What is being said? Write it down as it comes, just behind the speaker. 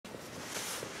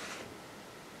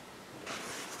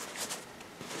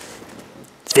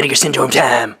It's Vinegar Syndrome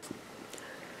time!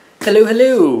 Hello,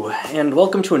 hello, and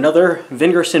welcome to another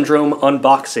Vinegar Syndrome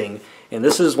unboxing. And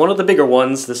this is one of the bigger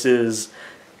ones. This is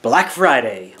Black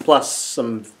Friday, plus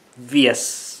some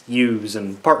VSUs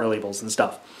and partner labels and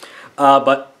stuff.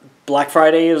 But Black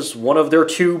Friday is one of their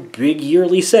two big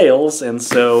yearly sales, and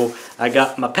so I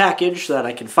got my package that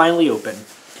I can finally open.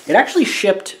 It actually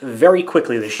shipped very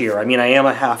quickly this year. I mean, I am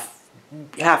a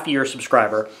half-year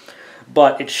subscriber.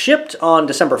 But it shipped on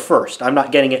December 1st. I'm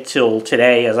not getting it till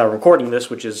today as I'm recording this,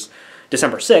 which is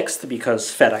December 6th, because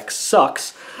FedEx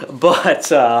sucks. But,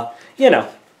 you know,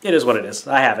 it is what it is.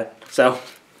 I have it. So,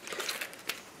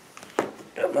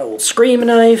 got my old scream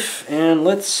knife, and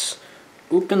let's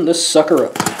open this sucker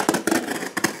up.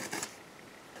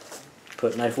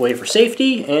 Put knife away for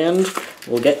safety, and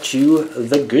we'll get to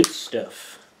the good stuff.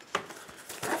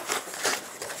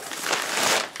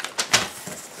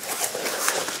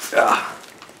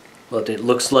 Well, it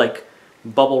looks like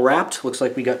bubble wrapped. Looks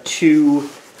like we got two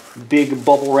big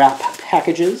bubble wrap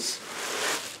packages.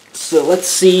 So let's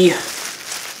see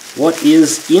what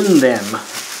is in them.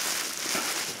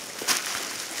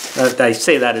 I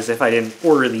say that as if I didn't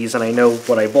order these and I know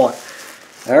what I bought.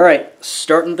 Alright,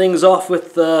 starting things off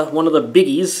with one of the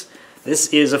biggies. This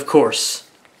is, of course,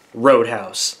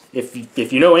 Roadhouse.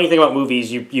 If you know anything about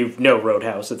movies, you know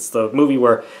Roadhouse. It's the movie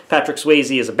where Patrick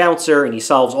Swayze is a bouncer and he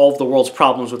solves all of the world's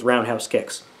problems with roundhouse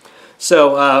kicks.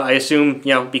 So I assume,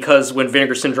 you know, because when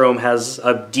Vinegar Syndrome has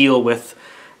a deal with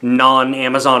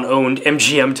non-Amazon-owned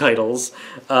MGM titles,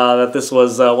 that this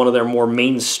was one of their more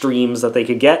mainstreams that they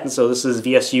could get, and so this is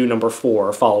VSU number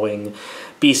 4, following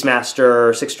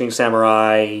Beastmaster, Six String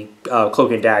Samurai,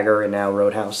 Cloak and Dagger, and now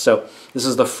Roadhouse. So this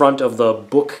is the front of the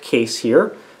bookcase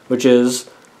here, which is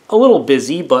a little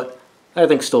busy, but I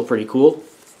think still pretty cool.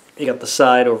 You got the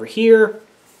side over here,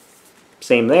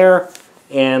 same there,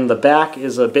 and the back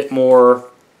is a bit more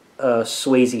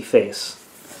Swayze face.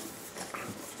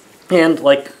 And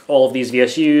like all of these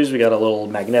VSUs, we got a little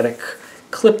magnetic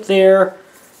clip there.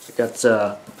 We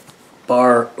got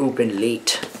bar open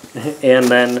late. And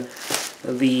then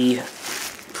the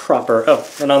proper, oh,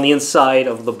 and on the inside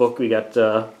of the book we got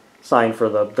sign for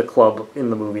the club in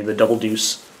the movie, the Double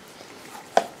Deuce.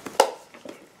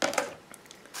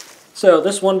 So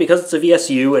this one, because it's a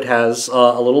VSU, it has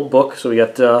a little book, so we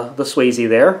got the Swayze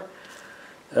there.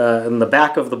 And the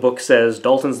back of the book says,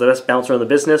 Dalton's the best bouncer in the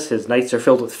business. His nights are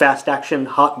filled with fast action,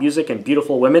 hot music, and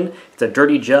beautiful women. It's a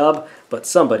dirty job, but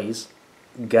somebody's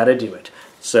gotta do it.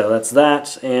 So that's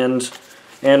that, and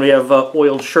we have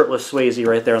oiled shirtless Swayze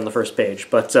right there on the first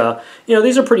page. But, you know,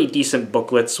 these are pretty decent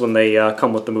booklets when they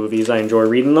come with the movies. I enjoy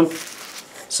reading them.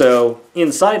 So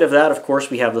inside of that, of course,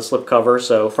 we have the slipcover.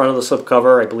 So front of the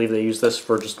slipcover, I believe they use this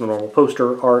for just the normal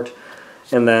poster art.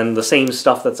 And then the same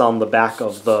stuff that's on the back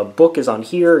of the book is on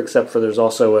here, except for there's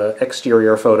also an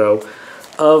exterior photo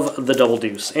of the Double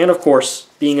Deuce. And of course,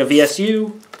 being a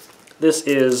VSU, this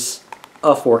is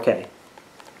a 4K.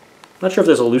 Not sure if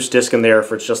there's a loose disc in there,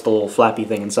 if it's just a little flappy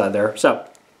thing inside there. So,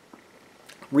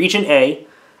 Region A.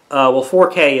 Well,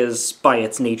 4K is, by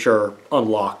its nature,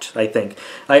 unlocked, I think.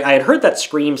 I had heard that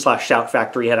Scream/Shout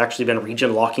Factory had actually been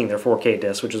region-locking their 4K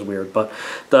disc, which is weird, but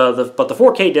the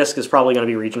 4K disc is probably going to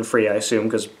be region-free, I assume,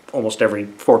 because almost every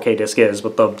 4K disc is,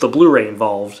 but the Blu-ray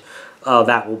involved,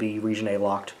 that will be Region A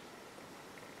locked.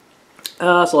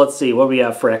 So let's see, what do we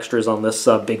have for extras on this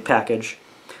big package?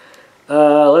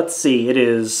 Let's see, it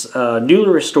is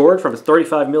newly restored from its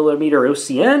 35mm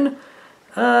OCN.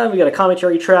 We got a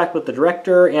commentary track with the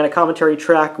director and a commentary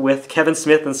track with Kevin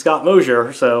Smith and Scott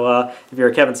Mosier. So if you're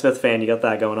a Kevin Smith fan, you got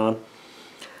that going on.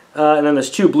 And then there's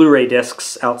two Blu-ray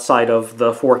discs outside of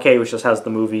the 4K, which just has the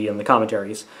movie and the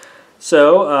commentaries.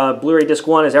 So Blu-ray disc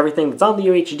 1 is everything that's on the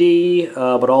UHD,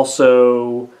 but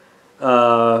also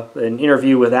an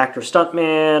interview with actor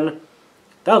Stuntman.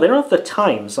 Oh, they don't have the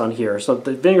times on here. So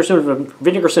the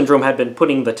Vinegar Syndrome had been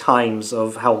putting the times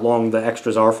of how long the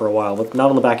extras are for a while, but not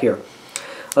on the back here.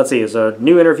 Let's see, there's a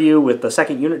new interview with the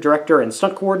second unit director and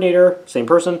stunt coordinator, same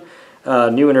person.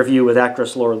 New interview with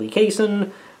actress Laura Lee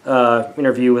Kaysen.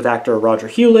 Interview with actor Roger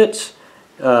Hewlett.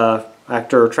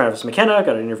 Actor Travis McKenna,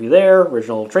 got an interview there,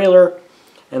 original trailer.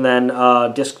 And then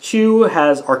disc 2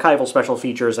 has archival special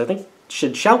features. I think,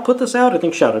 should Shout put this out? I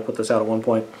think Shout had put this out at one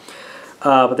point.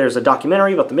 But there's a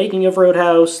documentary about the making of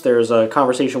Roadhouse. There's a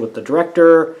conversation with the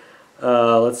director.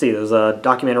 Let's see, there's a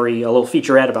documentary, a little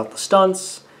featurette about the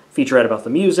stunts. Featurette about the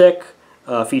music,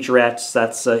 featurette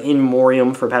that's in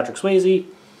memoriam for Patrick Swayze,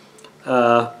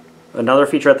 another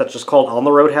featurette that's just called On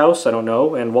the Roadhouse, I don't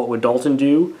know, and What Would Dalton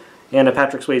Do, and a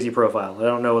Patrick Swayze profile. I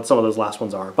don't know what some of those last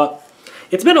ones are, but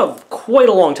It's been quite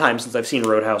a long time since I've seen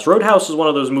Roadhouse. Roadhouse is one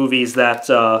of those movies that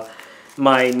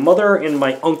my mother and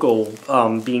my uncle,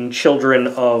 being children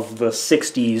of the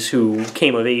 60s who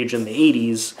came of age in the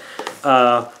 80s,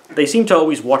 they seem to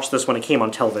always watch this when it came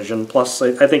on television. Plus,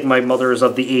 I think my mother is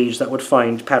of the age that would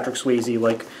find Patrick Swayze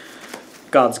like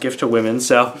God's gift to women,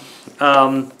 so...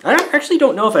 I actually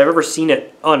don't know if I've ever seen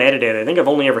it unedited. I think I've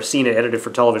only ever seen it edited for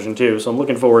television, too, so I'm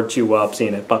looking forward to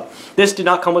seeing it. But this did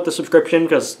not come with the subscription,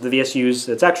 because the VSUs,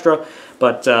 it's extra,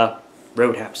 but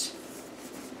Roadhouse.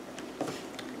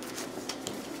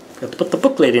 Got to put the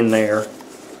booklet in there.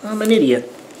 I'm an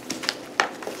idiot.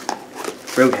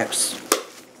 Roadhouse.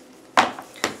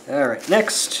 Alright,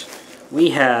 next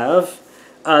we have...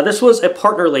 this was a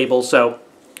partner label, so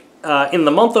in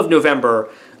the month of November...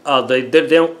 They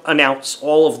don't announce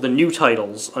all of the new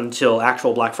titles until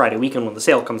actual Black Friday weekend when the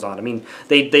sale comes on. I mean,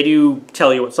 they do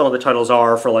tell you what some of the titles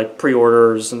are for, like,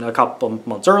 pre-orders and a couple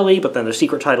months early, but then there's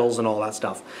secret titles and all that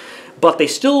stuff. But they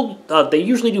still, they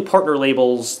usually do partner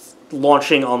labels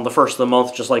launching on the first of the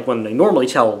month, just like when they normally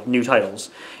tell new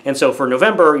titles. And so for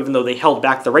November, even though they held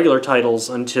back the regular titles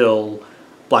until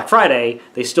Black Friday,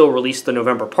 they still released the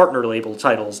November partner label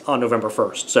titles on November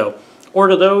 1st. So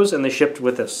order those, and they shipped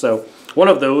with this. So one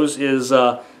of those is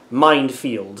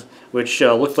Minefield, which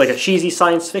looked like a cheesy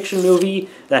science fiction movie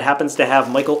that happens to have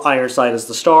Michael Ironside as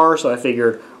the star, so I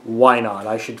figured, why not?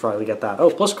 I should probably get that. Oh,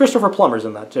 plus Christopher Plummer's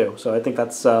in that, too, so I think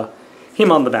that's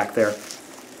him on the back there.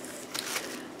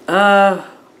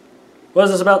 What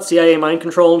is this about? CIA mind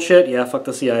control and shit? Yeah, fuck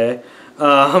the CIA.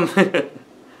 Yeah,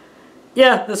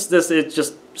 it's just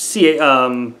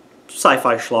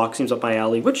sci-fi schlock, seems up my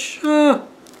alley, which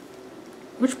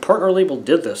partner label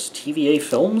did this? TVA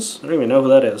Films? I don't even know who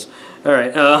that is.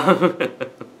 Alright,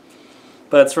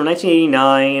 but it's from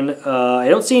 1989. I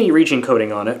don't see any region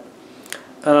coding on it.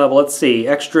 But let's see.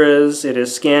 Extras, it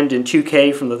is scanned in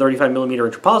 2K from the 35mm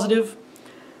interpositive.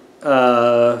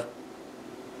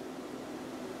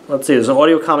 Let's see, there's an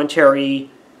audio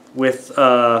commentary with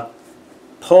Paul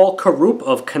Karup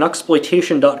of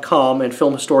Canucksploitation.com and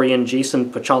film historian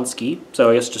Jason Pachonsky. So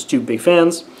I guess just two big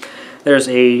fans. There's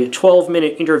a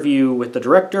 12-minute interview with the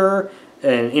director,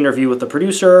 an interview with the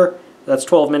producer, that's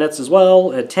 12 minutes as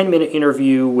well, a 10-minute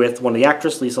interview with one of the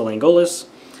actresses, Lisa Langoulis.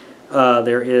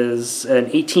 There is an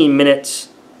 18-minute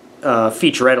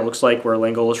featurette, it looks like, where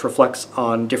Langoulis reflects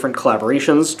on different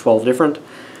collaborations, 12 different.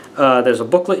 There's a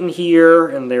booklet in here,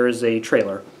 and there is a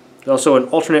trailer. There's also an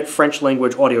alternate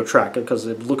French-language audio track, because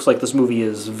it looks like this movie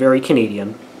is very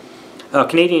Canadian.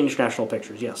 Canadian International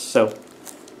Pictures, yes, so...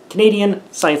 Canadian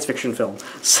science fiction film.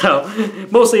 So,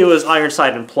 mostly it was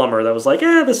Ironside and Plummer that was like,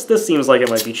 this seems like it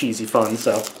might be cheesy fun,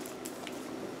 so.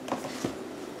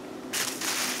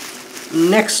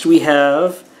 Next we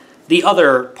have the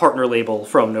other partner label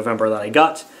from November that I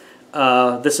got.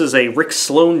 This is a Rick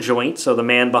Sloane joint, so the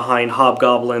man behind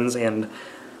Hobgoblins and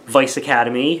Vice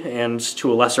Academy, and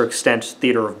to a lesser extent,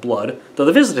 Theater of Blood, though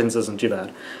The Visitants isn't too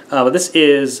bad. But this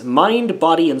is Mind,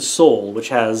 Body, and Soul, which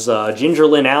has Ginger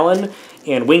Lynn Allen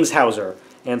and Wings Hauser.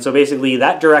 And so basically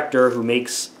that director who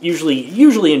makes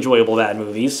usually enjoyable bad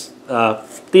movies,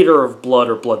 Theater of Blood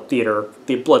or Blood Theater,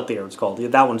 the Blood Theater it's called,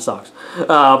 that one sucks.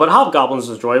 But Hobgoblins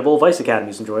is enjoyable, Vice Academy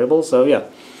is enjoyable, so yeah.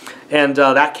 And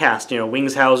that cast,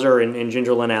 Wings Hauser and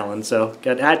Ginger Lynn Allen, so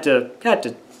had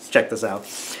to check this out.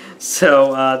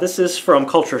 So this is from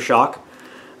Culture Shock.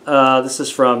 This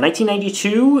is from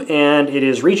 1992, and it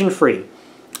is region-free.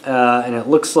 And it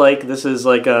looks like this is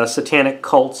like a satanic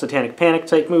cult, satanic panic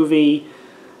type movie.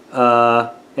 And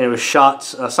it was shot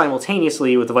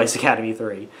simultaneously with the Vice Academy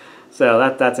 3.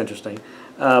 So that's interesting.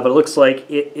 But it looks like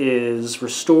it is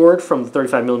restored from the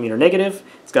 35mm negative.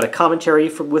 It's got a commentary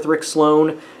with Rick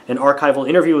Sloane, an archival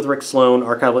interview with Rick Sloane,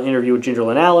 archival interview with Ginger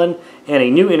Lynn Allen, and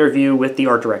a new interview with the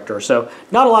art director. So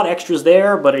not a lot of extras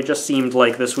there, but it just seemed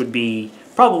like this would be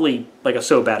probably like a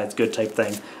so bad it's good type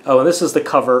thing. Oh, and this is the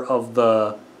cover of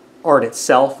the art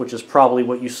itself, which is probably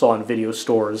what you saw in video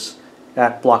stores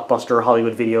at Blockbuster,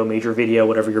 Hollywood Video, Major Video,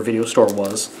 whatever your video store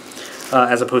was,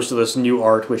 as opposed to this new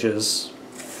art, which is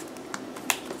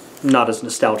not as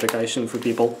nostalgic, I assume, for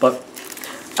people, but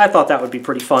I thought that would be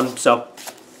pretty fun, so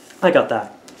I got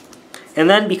that. And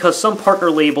then, because some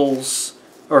partner labels,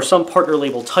 or some partner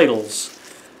label titles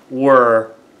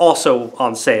were also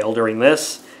on sale during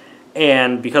this,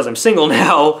 and because I'm single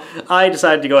now, I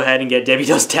decided to go ahead and get Debbie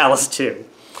Does Dallas 2.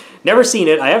 Never seen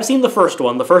it. I have seen the first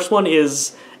one. The first one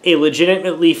is a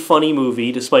legitimately funny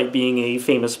movie, despite being a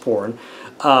famous porn.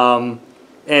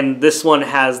 And this one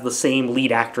has the same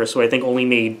lead actress, who I think only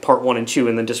made part 1 and 2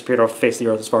 and then disappeared off the face of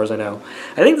the earth as far as I know.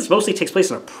 I think this mostly takes place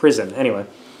in a prison, anyway.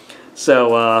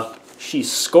 So,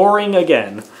 she's scoring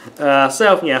again.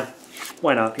 So, yeah,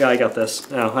 Why not? Yeah, I got this.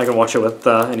 Oh, I can watch it with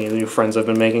any of the new friends I've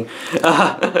been making.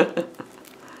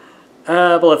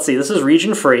 But let's see. This is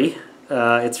region-free.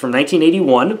 It's from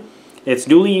 1981. It's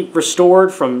newly restored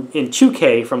in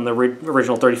 2K from the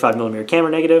original 35mm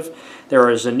camera negative. There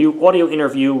is a new audio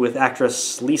interview with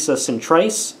actress Lisa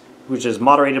Sintrice, which is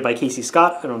moderated by Casey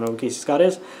Scott. I don't know who Casey Scott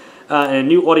is. And a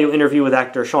new audio interview with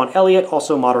actor Sean Elliott,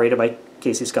 also moderated by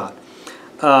Casey Scott.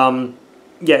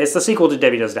 Yeah, it's the sequel to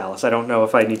Debbie Does Dallas. I don't know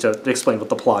if I need to explain what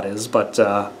the plot is, but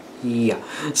yeah.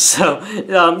 So,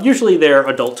 usually their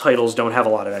adult titles don't have a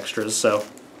lot of extras, so...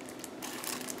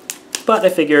 But I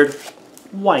figured,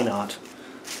 why not?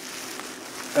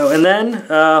 Oh, and then,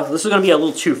 this is going to be a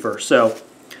little twofer. So,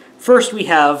 first we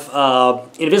have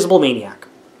Invisible Maniac,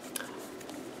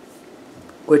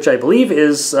 which I believe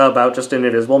is about just an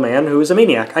invisible man who is a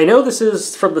maniac. I know this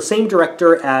is from the same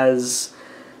director as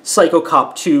Psycho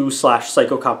Cop 2 /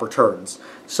 Psycho Cop Returns.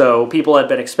 So people had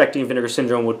been expecting Vinegar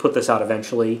Syndrome would put this out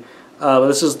eventually.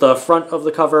 This is the front of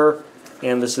the cover,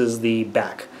 and this is the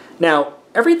back. Now,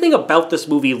 everything about this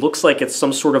movie looks like it's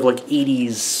some sort of like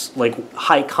 80s, like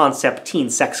high-concept teen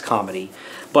sex comedy.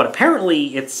 But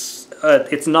apparently it's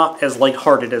not as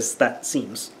lighthearted as that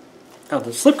seems. The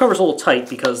slipcover's a little tight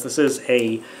because this is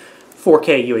a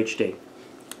 4K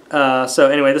UHD. So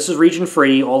anyway, this is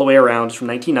region-free all the way around. It's from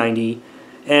 1990.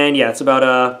 And yeah, it's about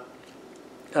a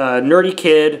nerdy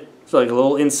kid, so like a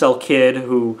little incel kid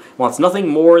who wants nothing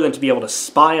more than to be able to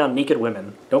spy on naked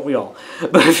women. Don't we all?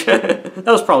 But that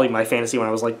was probably my fantasy when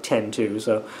I was like 10 too,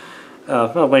 so...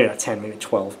 well, maybe not 10, maybe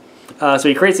 12. So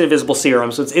he creates an invisible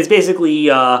serum, so it's basically, you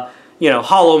know,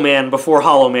 Hollow Man before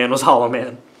Hollow Man was Hollow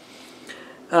Man.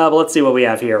 But let's see what we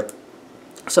have here.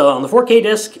 So on the 4K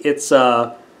disc, it's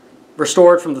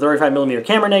restored from the 35mm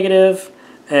camera negative,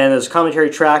 and there's a commentary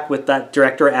track with that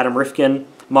director, Adam Rifkin,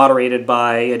 moderated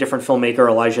by a different filmmaker,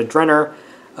 Elijah Drenner.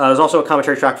 There's also a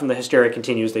commentary track from The Hysteria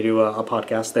Continues. They do a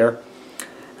podcast there.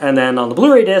 And then on the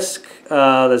Blu-ray disc,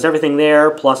 there's everything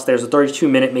there, plus there's a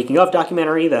 32-minute making-of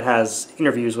documentary that has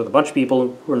interviews with a bunch of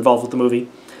people who are involved with the movie.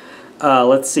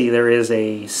 Let's see, there is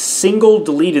a single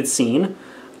deleted scene.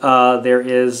 There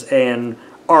is an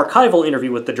archival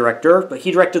interview with the director, but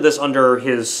he directed this under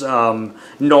his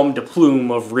nom de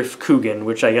plume of Riff Coogan,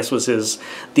 which I guess was his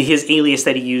alias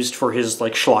that he used for his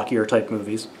like schlockier type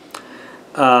movies.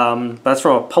 That's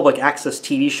from a public access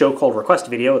TV show called Request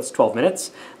Video. It's 12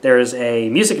 minutes. There's a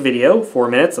music video, 4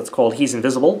 minutes, that's called He's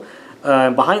Invisible.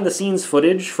 Behind the scenes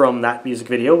footage from that music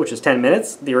video, which is 10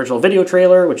 minutes. The original video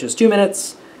trailer, which is 2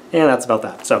 minutes. And that's about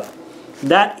that. So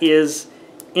that is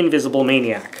Invisible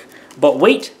Maniac. But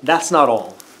wait, that's not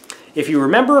all. If you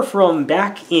remember from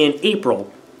back in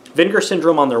April, Vinegar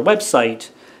Syndrome on their website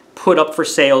put up for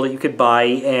sale that you could buy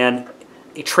a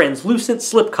translucent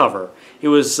slipcover. It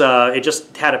was it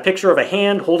just had a picture of a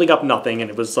hand holding up nothing,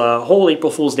 and it was a whole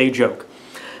April Fool's Day joke.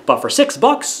 But for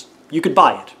 $6, you could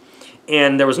buy it.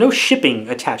 And there was no shipping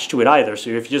attached to it either,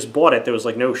 so if you just bought it, there was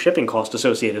like no shipping cost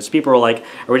associated. So people were like,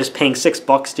 are we just paying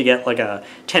 $6 to get like a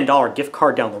 $10 gift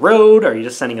card down the road? Are you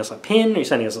just sending us a pin? Are you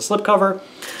sending us a slipcover?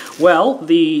 Well,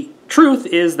 the truth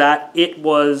is that it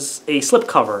was a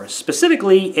slipcover,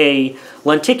 specifically a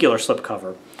lenticular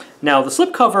slipcover. Now, the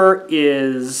slipcover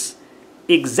is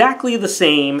exactly the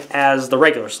same as the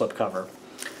regular slipcover,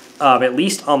 at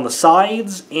least on the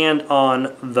sides and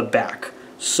on the back.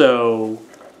 So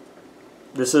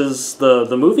this is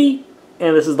the movie,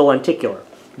 and this is the lenticular.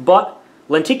 But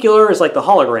lenticular is like the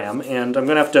hologram, and I'm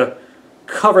going to have to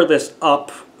cover this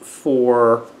up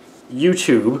for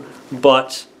YouTube,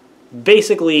 but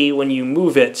basically when you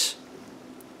move it,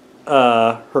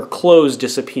 her clothes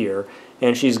disappear,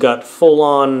 and she's got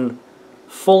full-on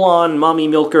mommy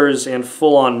milkers and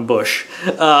full-on bush.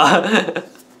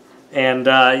 And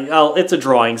it's a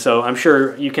drawing, so I'm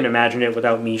sure you can imagine it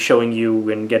without me showing you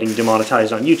and getting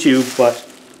demonetized on YouTube, but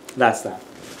that's that.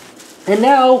 And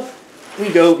now we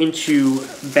go into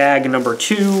bag number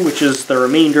 2, which is the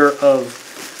remainder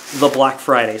of the Black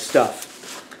Friday stuff.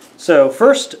 So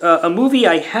first, a movie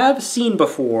I have seen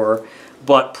before,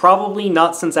 but probably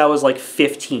not since I was like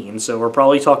 15, so we're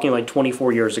probably talking like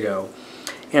 24 years ago.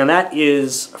 And that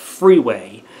is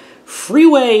Freeway.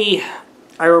 Freeway,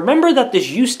 I remember that this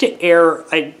used to air,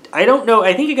 I don't know,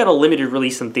 I think it got a limited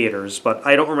release in theaters, but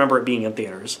I don't remember it being in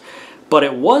theaters. But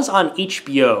it was on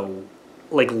HBO,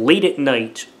 like late at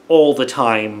night, all the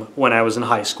time when I was in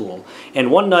high school. And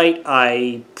one night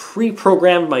I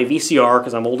pre-programmed my VCR,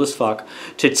 because I'm old as fuck,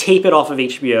 to tape it off of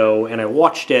HBO, and I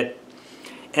watched it,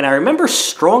 and I remember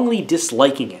strongly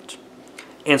disliking it.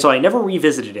 And so I never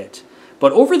revisited it.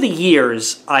 But over the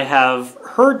years, I have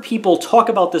heard people talk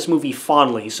about this movie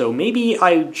fondly, so maybe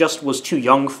I just was too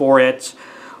young for it,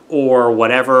 or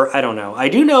whatever. I don't know. I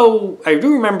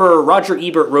do remember Roger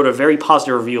Ebert wrote a very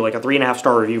positive review, like a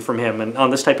 3.5-star review from him, and on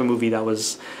this type of movie that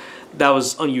was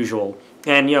unusual.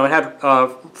 And you know, it had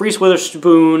Reese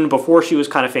Witherspoon before she was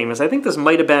kind of famous. I think this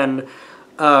might have been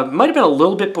a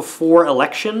little bit before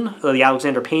Election, the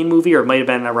Alexander Payne movie, or it might have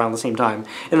been around the same time.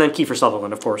 And then Kiefer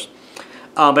Sutherland, of course.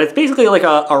 But it's basically like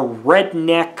a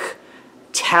redneck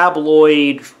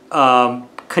tabloid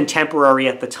contemporary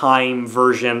at the time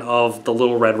version of the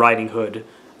Little Red Riding Hood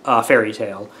fairy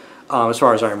tale, as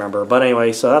far as I remember. But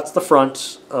anyway, so that's the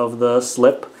front of the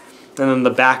slip, and then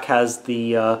the back has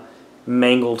the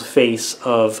mangled face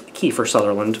of Kiefer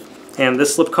Sutherland. And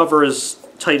this slipcover is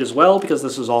tight as well because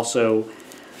this is also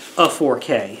a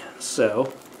 4K.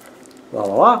 So, la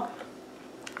la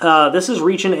la. This is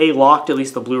region A locked, at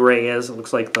least the Blu-ray is. It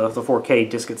looks like the 4K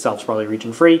disc itself is probably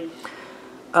region free.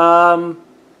 But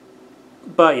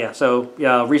yeah, so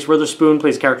yeah, Reese Witherspoon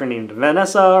plays a character named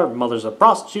Vanessa. Her mother's a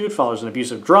prostitute, father's an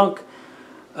abusive drunk.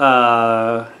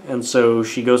 And so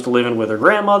she goes to live in with her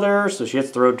grandmother, so she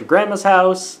hits the road to Grandma's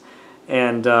house.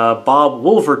 And Bob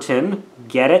Wolverton,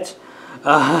 get it,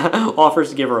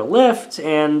 offers to give her a lift,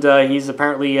 and he's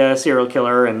apparently a serial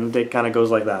killer, and it kind of goes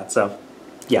like that. So,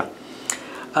 yeah.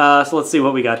 So let's see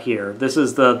what we got here. This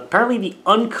is apparently the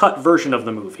uncut version of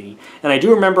the movie. And I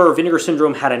do remember Vinegar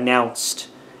Syndrome had announced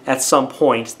at some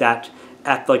point that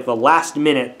at like the last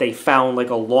minute they found like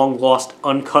a long-lost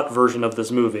uncut version of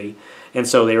this movie. And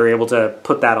so they were able to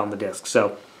put that on the disc.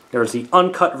 So there's the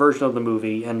uncut version of the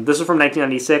movie. And this is from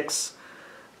 1996.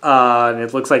 And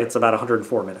it looks like it's about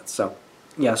 104 minutes. So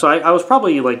yeah, so I was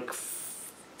probably like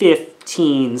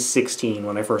 15, 16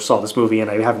 when I first saw this movie, and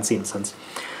I haven't seen it since.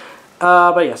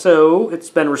 But yeah, so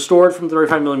it's been restored from the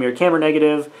 35mm camera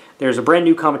negative. There's a brand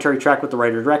new commentary track with the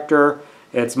writer-director.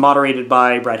 It's moderated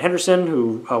by Brad Henderson,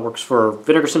 who works for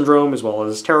Vinegar Syndrome as well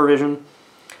as TerrorVision.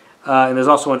 And there's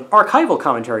also an archival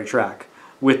commentary track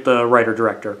with the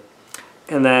writer-director.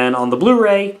 And then on the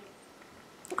Blu-ray,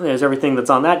 there's everything that's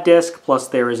on that disc, plus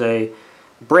there is a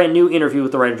brand new interview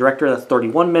with the writer-director, that's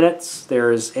 31 minutes.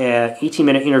 There's an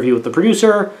 18-minute interview with the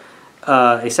producer,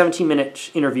 a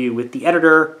 17-minute interview with the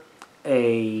editor,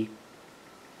 a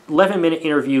 11-minute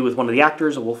interview with one of the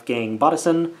actors, Wolfgang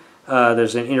Bodison.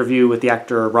 There's an interview with the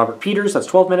actor Robert Peters, that's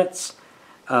 12 minutes.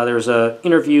 There's an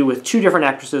interview with two different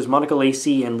actresses, Monica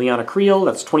Lacey and Liana Creel,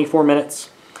 that's 24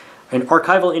 minutes. An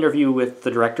archival interview with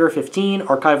the director, 15.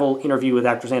 Archival interview with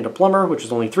actress Anna Plummer, which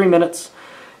is only 3 minutes.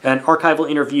 An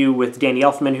archival interview with Danny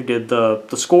Elfman, who did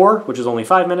the score, which is only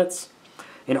 5 minutes.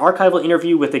 An archival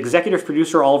interview with executive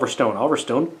producer Oliver Stone. Oliver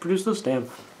Stone produced this? Damn.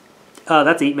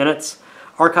 That's 8 minutes.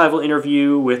 Archival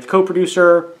interview with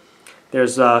co-producer.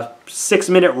 There's a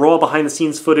 6-minute raw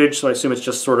behind-the-scenes footage, so I assume it's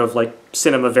just sort of like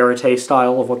cinema verite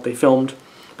style of what they filmed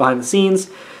behind the scenes.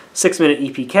 6-minute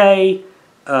EPK.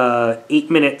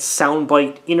 8-minute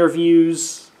soundbite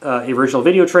interviews, original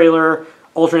video trailer,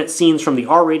 alternate scenes from the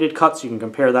R-rated cut, so you can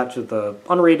compare that to the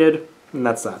unrated, and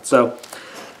that's that.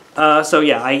 So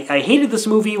yeah, I hated this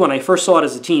movie when I first saw it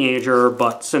as a teenager,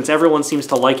 but since everyone seems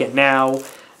to like it now,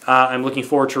 I'm looking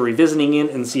forward to revisiting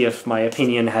it and see if my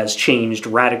opinion has changed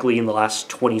radically in the last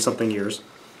 20-something years.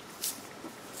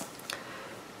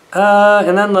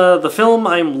 And then the film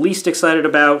I'm least excited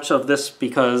about of this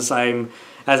because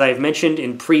as I've mentioned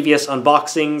in previous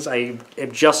unboxings, I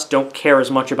just don't care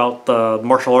as much about the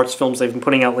martial arts films they've been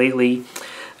putting out lately.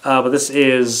 But this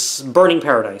is Burning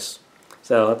Paradise.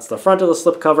 So that's the front of the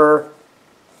slipcover,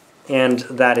 and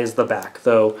that is the back.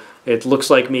 Though it looks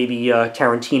like maybe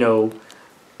Tarantino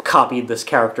copied this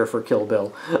character for Kill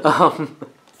Bill.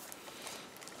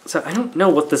 So I don't know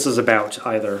what this is about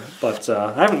either, but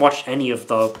I haven't watched any of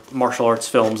the martial arts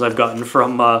films I've gotten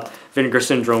from Vinegar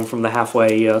Syndrome from the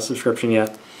halfway subscription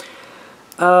yet.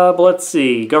 But let's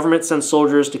see. Government sends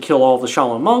soldiers to kill all the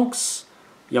Shaolin monks.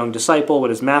 Young disciple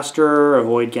with his master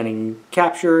avoid getting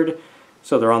captured.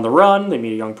 So they're on the run. They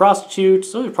meet a young prostitute.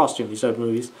 So they're prostitute in these type of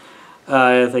movies.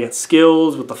 They get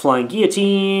skills with the flying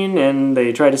guillotine, and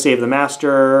they try to save the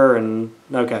master, and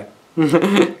okay.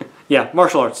 Yeah,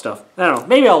 martial arts stuff. I don't know.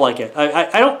 Maybe I'll like it.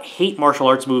 I don't hate martial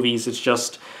arts movies. It's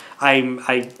just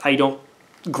I don't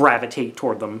gravitate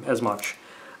toward them as much.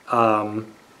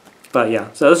 But yeah,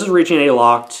 so this is Region A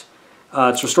locked.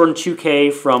 It's restored in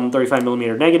 2K from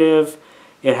 35mm negative.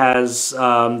 It has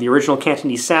the original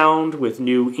Cantonese sound with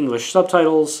new English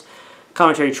subtitles.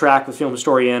 Commentary track with film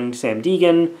historian Sam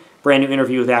Deegan. Brand new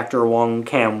interview with actor Wong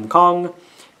Kam Kong.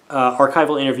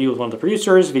 Archival interview with one of the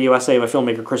producers, video essay by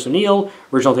filmmaker Chris O'Neill,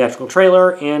 original theatrical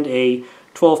trailer, and a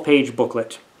 12-page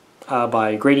booklet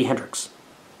by Grady Hendrix.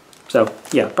 So,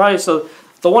 yeah, probably so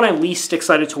The one I'm least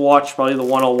excited to watch, probably the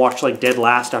one I'll watch like dead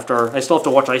last after. I still have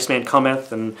to watch Iceman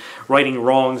Cometh and Righting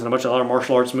Wrongs and a bunch of other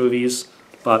martial arts movies,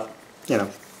 but, you know.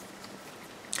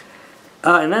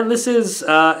 And then this is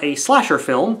a slasher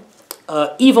film,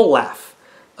 Evil Laugh,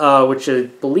 which I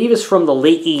believe is from the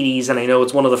late 80s, and I know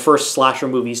it's one of the first slasher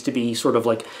movies to be sort of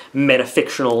like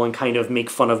metafictional and kind of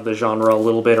make fun of the genre a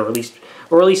little bit, or at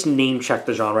least name-check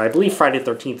the genre. I believe Friday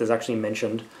the 13th is actually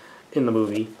mentioned in the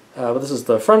movie. But this is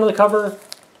the front of the cover,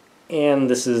 and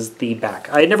this is the back.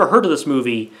 I had never heard of this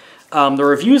movie. The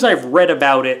reviews I've read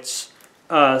about it,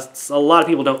 a lot of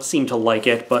people don't seem to like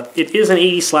it, but it is an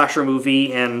 80s slasher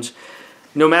movie, and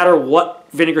no matter what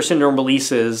Vinegar Syndrome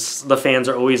releases, the fans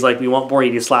are always like, we want more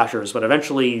 80s slashers, but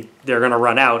eventually they're going to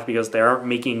run out because they aren't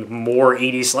making more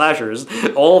 80s slashers.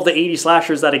 All of the 80s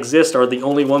slashers that exist are the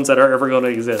only ones that are ever going to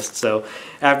exist. So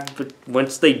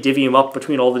once they divvy them up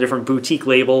between all the different boutique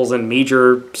labels and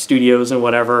major studios and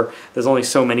whatever, there's only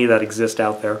so many that exist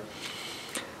out there.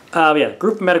 Yeah,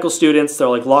 group of medical students, they're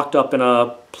like locked up in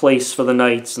a place for the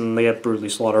night and they get brutally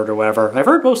slaughtered or whatever. I've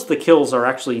heard most of the kills are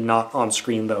actually not on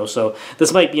screen though, so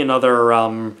this might be another,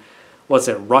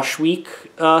 Rush Week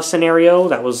scenario.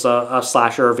 That was a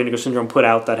slasher Vinegar Syndrome put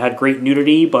out that had great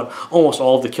nudity, but almost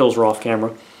all of the kills were off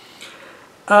camera.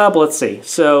 But let's see.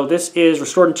 So this is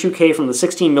restored in 2K from the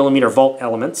 16mm vault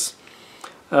elements.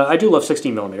 I do love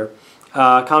 16mm.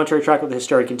 Commentary track with the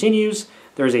hysteria continues.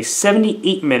 There's a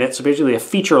 78-minute, so basically a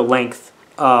feature-length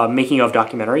making-of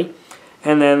documentary.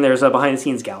 And then there's a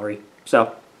behind-the-scenes gallery.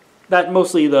 So that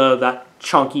mostly that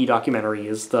chunky documentary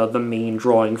is the main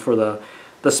drawing for the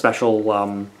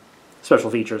special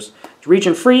features. It's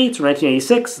region-free. It's from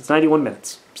 1986. It's 91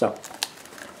 minutes. So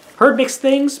heard mixed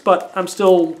things, but I'm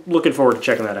still looking forward to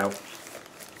checking that out.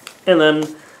 And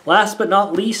then last but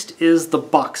not least is the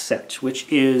box set,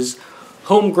 which is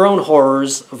Homegrown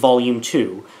Horrors Volume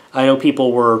 2. I know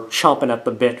people were chomping at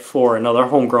the bit for another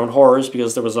Homegrown Horrors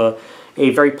because there was a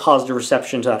very positive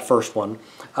reception to that first one,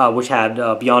 which had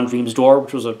Beyond Dream's Door,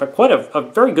 which was quite a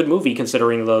very good movie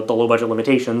considering the low-budget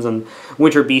limitations, and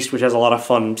Winter Beast, which has a lot of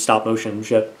fun stop-motion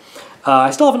shit.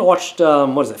 I still haven't watched,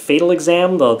 Fatal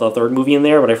Exam, the third movie in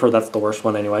there, but I've heard that's the worst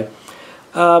one anyway.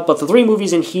 But the three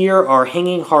movies in here are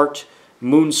Hanging Heart,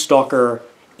 Moonstalker,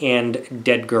 and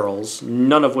Dead Girls,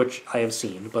 none of which I have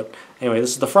seen. But anyway,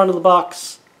 this is the front of the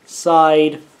box,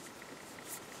 side,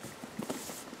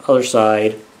 other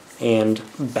side, and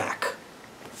back.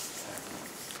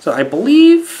 So I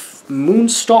believe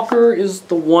Moonstalker is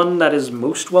the one that is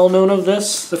most well known of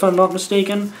this, if I'm not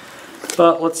mistaken.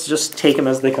 But let's just take them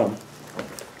as they come.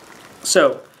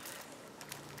 So,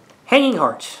 Hanging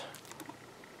Heart.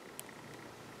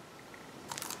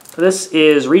 This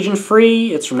is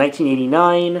region-free. It's from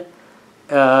 1989.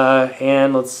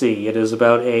 And let's see. It is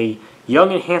about a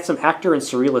young and handsome actor in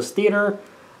surrealist theater.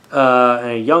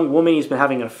 A young woman he's been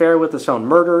having an affair with is found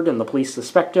murdered, and the police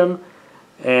suspect him.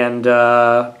 And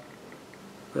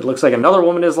it looks like another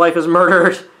woman in his life is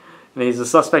murdered, and he's a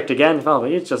suspect again. Oh,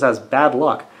 he just has bad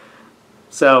luck.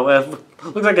 So it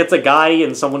looks like it's a guy,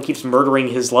 and someone keeps murdering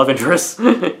his love interest.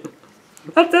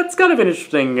 That's kind of an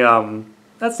interesting.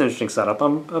 That's an interesting setup.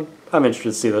 I'm interested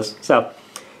to see this. So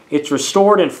it's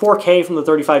restored in 4K from the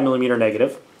 35mm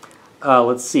negative.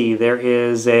 Let's see, there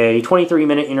is a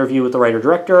 23-minute interview with the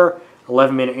writer-director,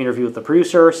 11-minute interview with the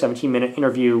producer, 17-minute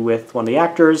interview with one of the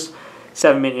actors,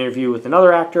 7-minute interview with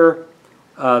another actor.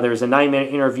 There's a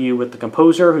 9-minute interview with the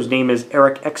composer, whose name is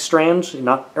Eric Ekstrand,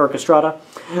 not Eric Estrada.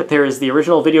 There is the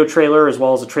original video trailer, as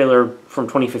well as a trailer from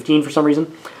 2015 for some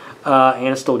reason, and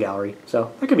a still gallery.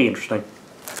 So that could be interesting.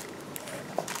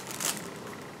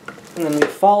 And then we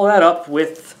follow that up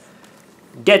with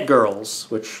Dead Girls,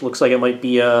 which looks like it might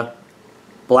be a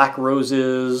Black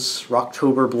Roses,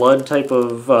 Rocktober Blood type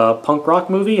of punk rock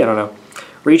movie. I don't know.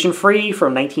 Region free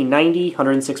from 1990,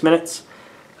 106 minutes.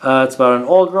 It's about an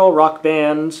all-girl rock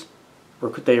band.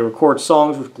 They record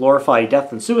songs which glorify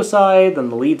death and suicide. Then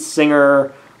the lead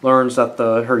singer learns that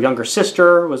her younger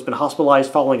sister has been hospitalized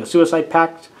following a suicide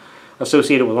pact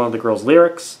associated with one of the girl's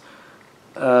lyrics.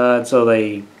 So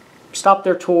they stop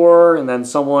their tour, and then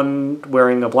someone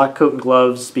wearing a black coat and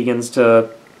gloves begins to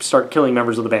start killing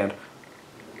members of the band.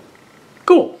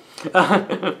 Cool.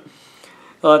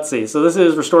 Let's see. So this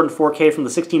is restored in 4K from the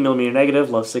 16mm negative,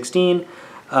 love 16.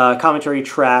 Commentary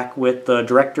track with the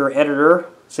director, editor,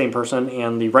 same person,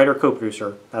 and the writer,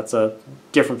 co-producer. That's a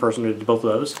different person who did both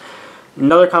of those.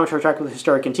 Another commentary track with the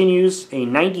Hysteria Continues, a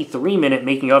 93-minute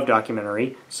making-of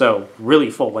documentary, so really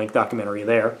full-length documentary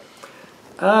there.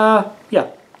 Yeah.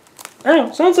 I don't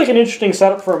know, sounds like an interesting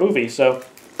setup for a movie, so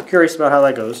curious about how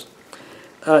that goes.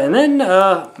 And then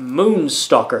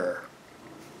Moonstalker.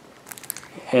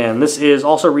 And this is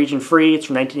also region free. It's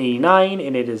from 1989,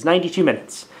 and it is 92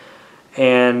 minutes.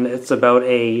 And it's about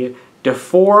a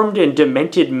deformed and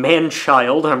demented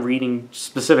man-child, I'm reading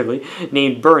specifically,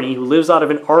 named Bernie, who lives out of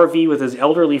an RV with his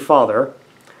elderly father.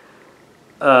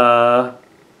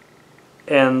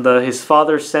 His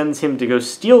father sends him to go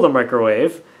steal the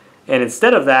microwave, and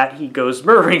instead of that, he goes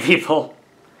murdering people.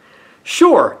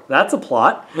 Sure, that's a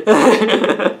plot.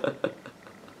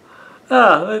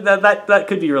 That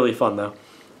could be really fun, though.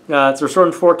 It's restored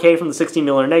in 4K from the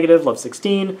 16mm negative, Love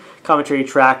 16. Commentary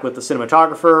track with the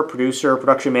cinematographer, producer,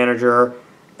 production manager,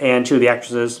 and 2 of the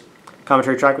actresses.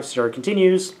 Commentary track with story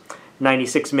continues.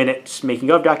 96-minute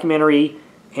making-of documentary,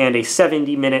 and a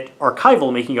 70-minute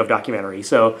archival making-of documentary.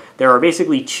 So there are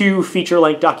basically 2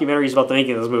 feature-length documentaries about the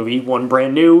making of this movie, one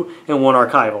brand new and one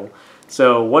archival.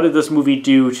 So what did this movie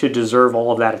do to deserve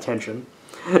all of that attention?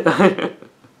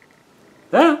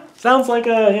 Yeah, sounds like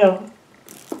a,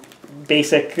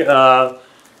 basic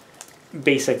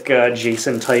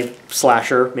Jason type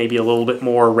slasher, maybe a little bit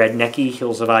more rednecky,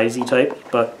 Hills of Isy type,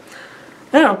 but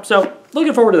yeah, so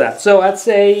looking forward to that. So I'd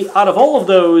say out of all of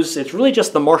those, it's really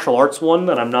just the martial arts one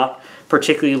that I'm not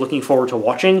particularly looking forward to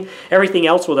watching. Everything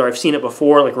else, whether I've seen it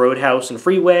before, like Roadhouse and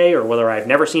Freeway, or whether I've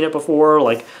never seen it before,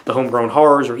 like The Homegrown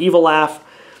Horrors or Evil Laugh,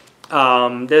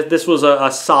 this was a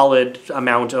solid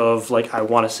amount of, like, I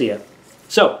want to see it.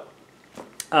 So,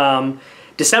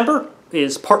 December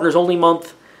is Partners Only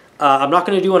month. I'm not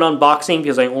going to do an unboxing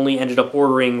because I only ended up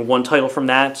ordering one title from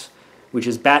that, which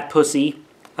is Bat Pussy.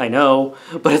 I know,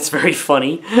 but it's very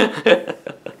funny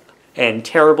and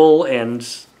terrible, and,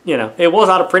 you know, it was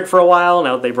out of print for a while.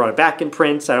 Now they brought it back in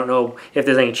print. I don't know if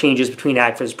there's any changes between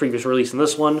Agfa's previous release and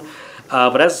this one,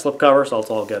 but it has a slipcover, so it's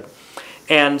all good.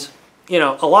 And, you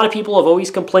know, a lot of people have always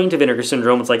complained to Vinegar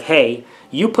Syndrome. It's like, hey,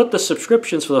 you put the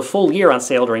subscriptions for the full year on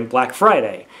sale during Black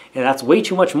Friday, and that's way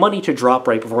too much money to drop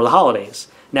right before the holidays.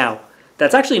 Now,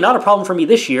 that's actually not a problem for me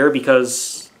this year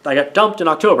because I got dumped in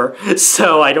October,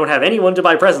 so I don't have anyone to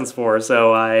buy presents for,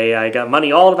 so I got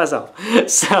money all to myself.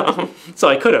 So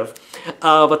I could have.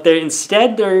 But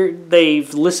instead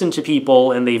they've listened to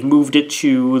people and they've moved it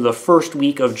to the first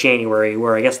week of January,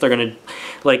 where I guess they're going to,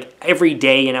 like, every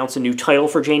day announce a new title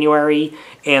for January,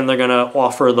 and they're going to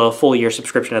offer the full year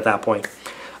subscription at that point.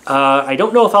 I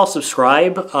don't know if I'll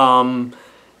subscribe,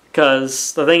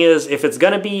 because the thing is, if it's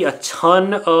going to be a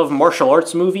ton of martial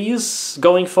arts movies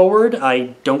going forward, I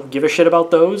don't give a shit about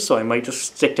those, so I might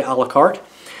just stick to a la carte.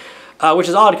 Which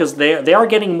is odd, because they are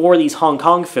getting more of these Hong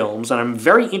Kong films, and I'm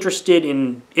very interested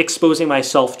in exposing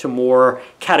myself to more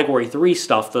Category 3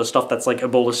 stuff, the stuff that's like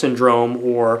Ebola Syndrome,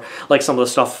 or like some of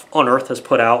the stuff Unearthed has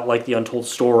put out, like The Untold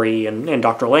Story and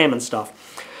Dr. Lamb and stuff.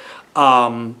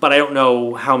 But I don't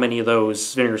know how many of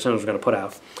those Vinegar Syndrome is going to put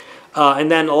out.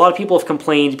 And then a lot of people have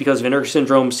complained because Vinegar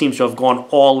Syndrome seems to have gone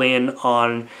all in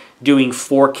on doing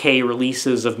 4K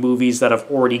releases of movies that have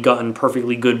already gotten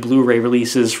perfectly good Blu-ray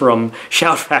releases from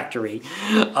Shout Factory.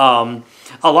 A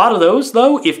lot of those,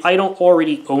 though, if I don't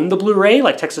already own the Blu-ray,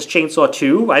 like Texas Chainsaw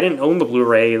 2, I didn't own the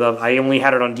Blu-ray, I only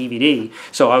had it on DVD,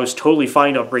 so I was totally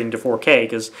fine upgrading to 4K,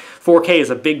 because 4K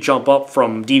is a big jump up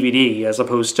from DVD, as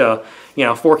opposed to, you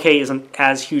know, 4K isn't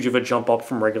as huge of a jump up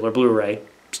from regular Blu-ray.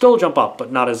 Still a jump up,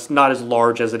 but not as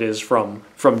large as it is from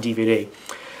DVD.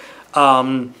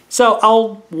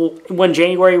 So when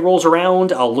January rolls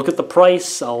around, I'll look at the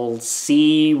price, I'll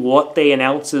see what they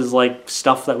announce as like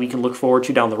stuff that we can look forward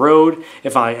to down the road.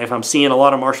 If I'm seeing a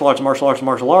lot of martial arts,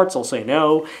 I'll say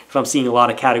no. If I'm seeing a lot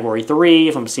of Category 3,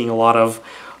 if I'm seeing a lot of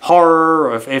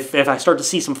horror, or if I start to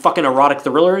see some fucking erotic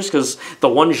thrillers, because the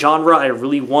one genre I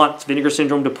really want Vinegar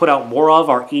Syndrome to put out more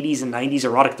of are 80s and 90s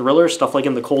erotic thrillers, stuff like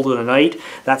In the Cold of the Night.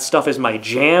 That stuff is my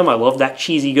jam. I love that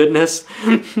cheesy goodness.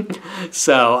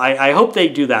 So I hope they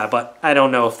do that, but I don't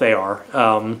know if they are.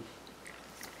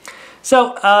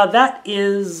 So that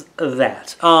is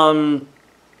that.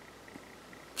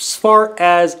 As far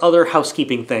as other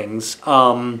housekeeping things,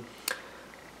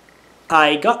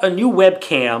 I got a new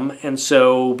webcam, and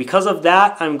so because of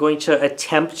that, I'm going to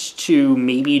attempt to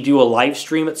maybe do a live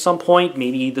stream at some point,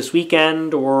 maybe this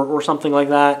weekend or something like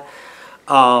that,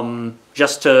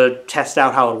 just to test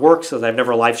out how it works, because I've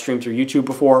never live streamed through YouTube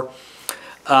before.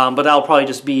 But that'll probably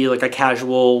just be like a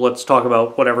casual, let's talk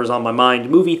about whatever's on my mind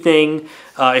movie thing.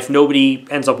 If nobody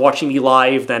ends up watching me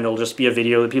live, then it'll just be a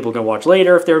video that people can watch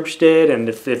later if they're interested, and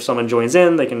if someone joins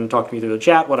in, they can talk to me through the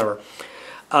chat, whatever.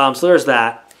 So there's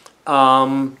that.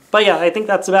 But yeah, I think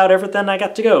that's about everything I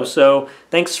got to go. So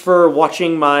thanks for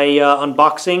watching my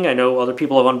unboxing. I know other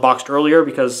people have unboxed earlier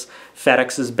because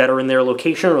FedEx is better in their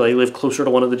location, or they live closer to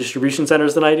one of the distribution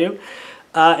centers than I do.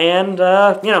 You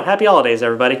know, happy holidays,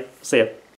 everybody. See ya.